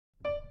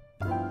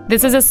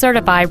This is a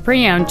certified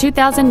pre-owned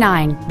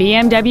 2009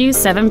 BMW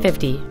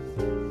 750.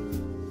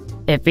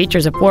 It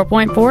features a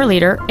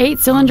 4.4-liter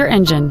 8-cylinder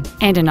engine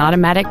and an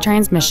automatic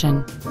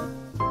transmission.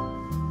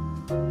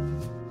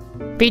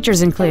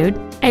 Features include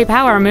a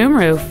power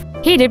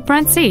moonroof, heated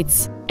front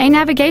seats, a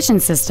navigation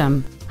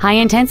system,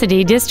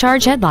 high-intensity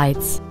discharge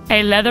headlights,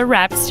 a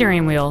leather-wrapped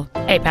steering wheel,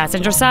 a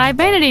passenger-side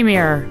vanity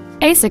mirror,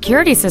 a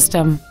security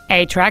system,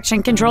 a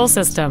traction control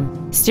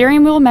system,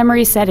 steering wheel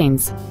memory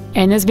settings,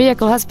 and this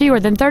vehicle has fewer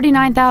than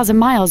 39,000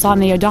 miles on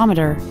the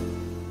odometer.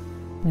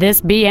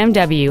 This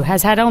BMW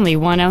has had only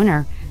one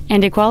owner,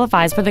 and it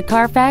qualifies for the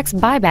Carfax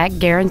buyback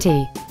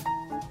guarantee.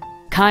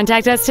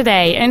 Contact us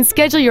today and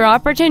schedule your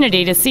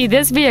opportunity to see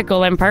this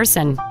vehicle in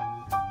person.